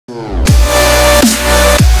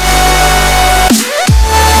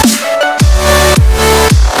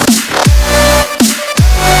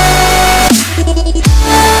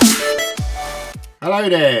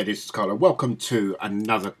Scholar. Welcome to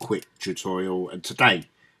another quick tutorial, and today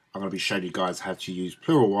I'm going to be showing you guys how to use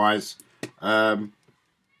Pluralwise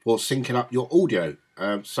for syncing up your audio.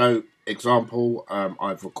 So example,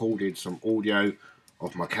 I've recorded some audio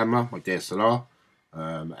of my camera, my DSLR,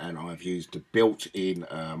 and I've used the built-in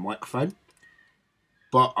microphone,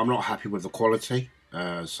 but I'm not happy with the quality,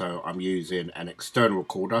 so I'm using an external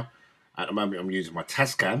recorder. At the moment I'm using my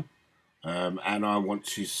Tascam, and I want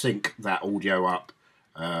to sync that audio up,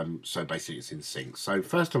 so basically it's in sync. So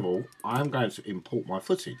first of all, I'm going to import my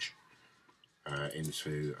footage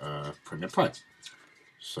into Premiere Pro.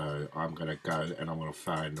 So I'm going to go and I'm going to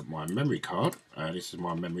find my memory card. This is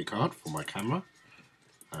my memory card for my camera,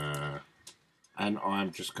 and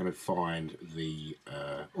I'm just going to find the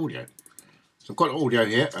audio. So I've got audio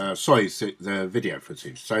here, sorry, the video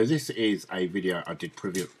footage. So this is a video I did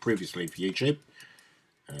previously for YouTube.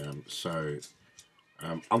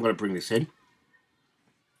 I'm going to bring this in.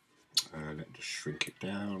 Let me just shrink it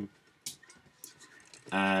down.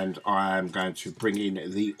 And I'm going to bring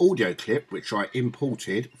in the audio clip which I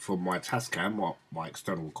imported from my Tascam, my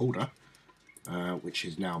external recorder, which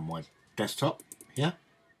is now on my desktop here.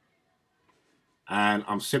 And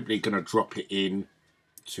I'm simply going to drop it in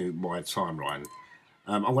to my timeline.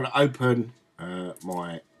 I'm going to open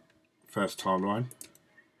my first timeline.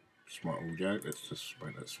 It's my audio. Let's just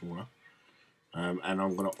make that smaller. And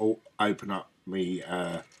I'm going to open up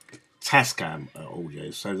my Tascam audio.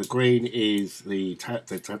 So the green is the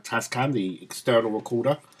Tascam, the external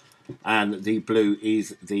recorder, and the blue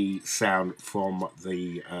is the sound from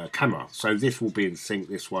the camera. So this will be in sync,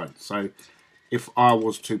 this won't. So if I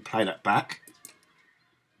was to play that back.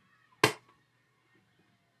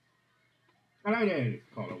 Hello there, it's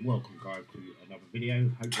Carl, and welcome guys to another video.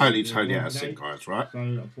 Totally out of sync, guys, right? So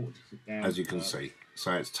I thought to sit down, as you can see.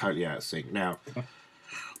 So it's totally out of sync. Now,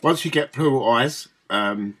 once you get Pluralwise,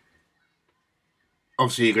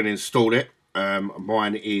 obviously you're going to install it.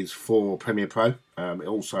 Mine is for Premiere Pro.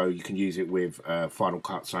 Also, you can use it with Final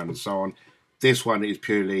Cut, so on and so on. This one is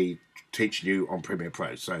purely teaching you on Premiere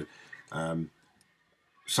Pro. So,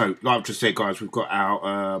 like I've just said, guys, we've got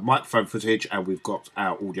our microphone footage and we've got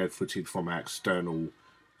our audio footage from our external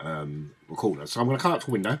recorder. So I'm going to come up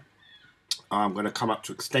to Window. I'm going to come up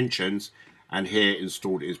to Extensions, and here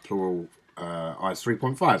installed is Pluralwise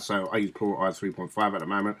 3.5. So I use Pluralwise 3.5 at the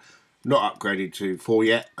moment. Not upgraded to 4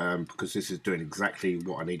 yet, because this is doing exactly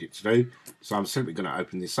what I need it to do. So I'm simply going to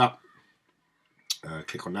open this up,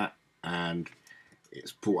 click on that, and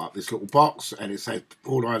it's brought up this little box, and it says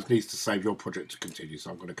Pluralwise needs to save your project to continue. So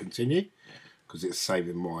I'm going to continue because it's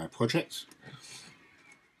saving my project.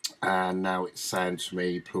 And now it's saying to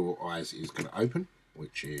me Pluralwise is going to open,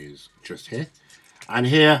 which is just here. And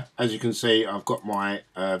here, as you can see, I've got my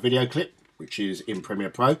video clip, which is in Premiere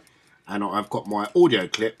Pro, and I've got my audio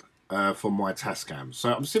clip from my Tascam.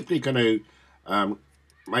 So I'm simply going to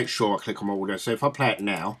make sure I click on my audio. So if I play it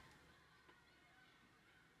now,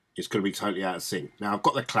 it's going to be totally out of sync. Now I've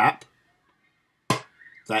got the clap.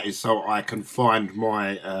 That is so I can find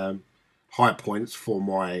my high points for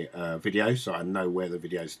my video, so I know where the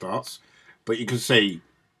video starts. But you can see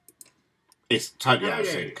it's totally out of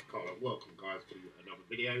sync. Welcome guys to another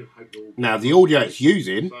video. Now the audio it's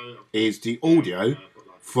using is the audio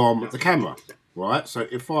from the camera, right? So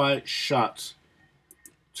if I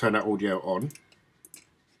turn that audio on,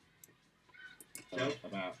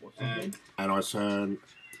 and I turn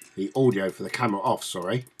the audio for the camera off,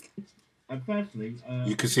 sorry, and firstly,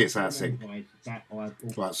 you can see it's out of sync.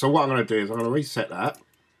 Right, so what I'm going to do is I'm going to reset that,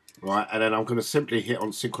 right, and then I'm going to simply hit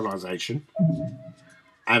on synchronization,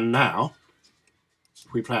 and now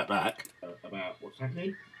if we play it back,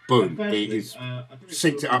 boom, it is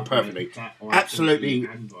synced it up perfectly. Absolutely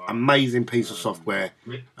amazing piece of software.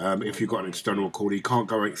 If you've got an external recorder, you can't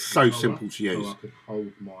go wrong. It's so simple to use.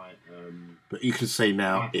 But you can see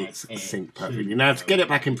now it's synced perfectly. Now to get it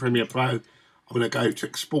back in Premiere Pro, I'm going to go to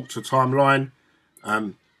Export to Timeline.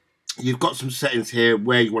 You've got some settings here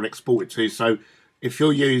where you want to export it to. So if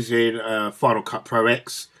you're using Final Cut Pro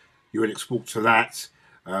X, you would export to that.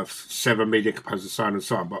 7 Media Composer, so on and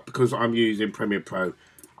so on. But because I'm using Premiere Pro,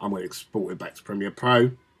 I'm going to export it back to Premiere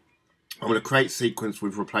Pro. I'm going to create sequence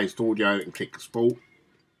with replaced audio and click export.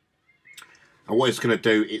 And what it's going to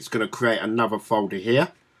do, it's going to create another folder here.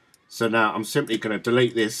 So now I'm simply going to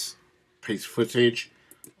delete this piece of footage.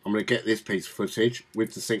 I'm going to get this piece of footage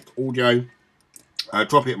with the synced audio,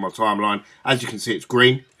 drop it in my timeline. As you can see, it's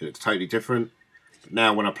green. It looks totally different. But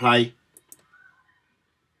now when I play,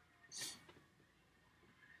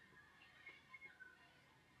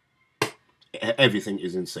 everything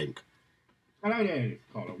is in sync. Hello there, it's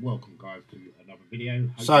Carl, and welcome guys to another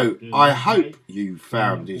video. So I hope you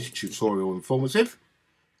found this tutorial informative.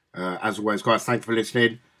 As always, guys, thanks for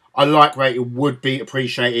listening. A like rating would be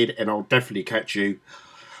appreciated, and I'll definitely catch you.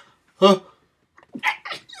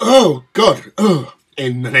 Oh God!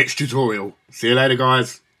 In the next tutorial. See you later,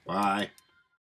 guys. Bye.